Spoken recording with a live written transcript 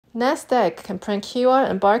Nasdaq can print QR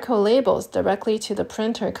and barcode labels directly to the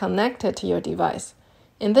printer connected to your device.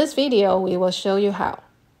 In this video, we will show you how.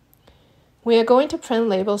 We are going to print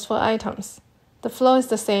labels for items. The flow is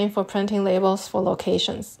the same for printing labels for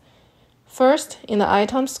locations. First, in the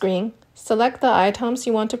item screen, select the items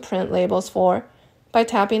you want to print labels for by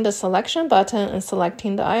tapping the selection button and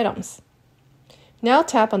selecting the items. Now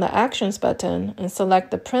tap on the Actions button and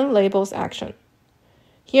select the Print Labels action.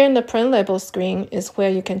 Here in the Print Labels screen is where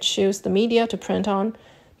you can choose the media to print on,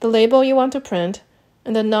 the label you want to print,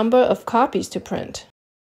 and the number of copies to print.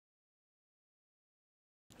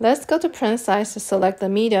 Let's go to Print Size to select the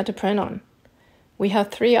media to print on. We have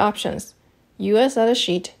three options: US letter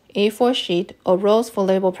sheet, A4 sheet, or rolls for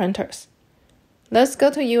label printers. Let's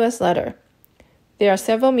go to US letter. There are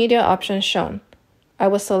several media options shown. I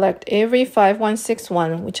will select Avery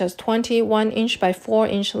 5161, which has 21 inch by 4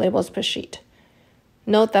 inch labels per sheet.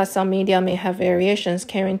 Note that some media may have variations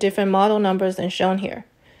carrying different model numbers than shown here.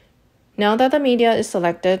 Now that the media is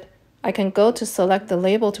selected, I can go to select the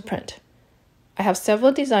label to print. I have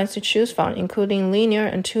several designs to choose from, including linear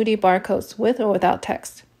and 2D barcodes with or without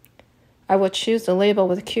text. I will choose the label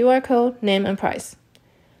with QR code, name, and price.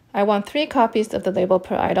 I want 3 copies of the label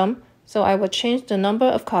per item, so I will change the number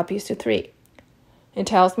of copies to 3. It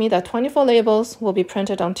tells me that 24 labels will be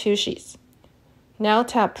printed on 2 sheets. Now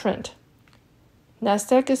tap Print.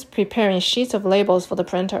 Nasdaq is preparing sheets of labels for the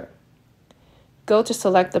printer. Go to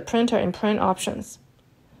select the printer in Print options.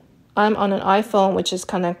 I'm on an iPhone which is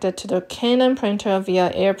connected to the Canon printer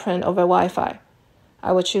via AirPrint over Wi-Fi.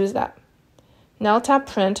 I will choose that. Now tap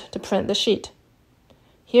Print to print the sheet.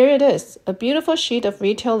 Here it is, a beautiful sheet of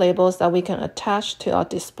retail labels that we can attach to our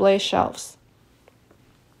display shelves.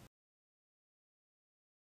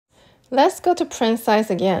 Let's go to Print Size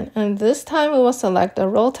again, and this time we will select the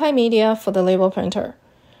roll type media for the label printer.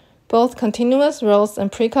 Both continuous rolls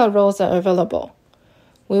and precut rolls are available.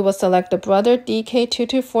 We will select the Brother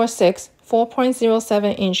DK2246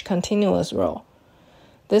 4.07 inch continuous roll.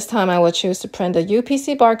 This time I will choose to print the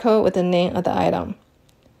UPC barcode with the name of the item.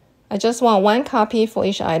 I just want 1 copy for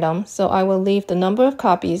each item, so I will leave the number of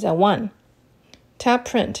copies at 1. Tap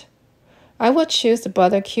Print. I will choose the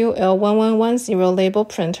Brother QL1110 label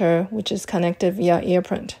printer, which is connected via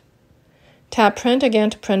AirPrint. Tap Print again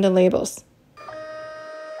to print the labels.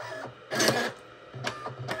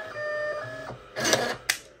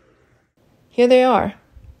 Here they are.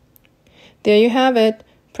 There you have it,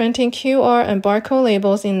 printing QR and barcode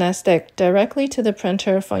labels in Nasdaq directly to the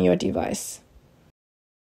printer from your device.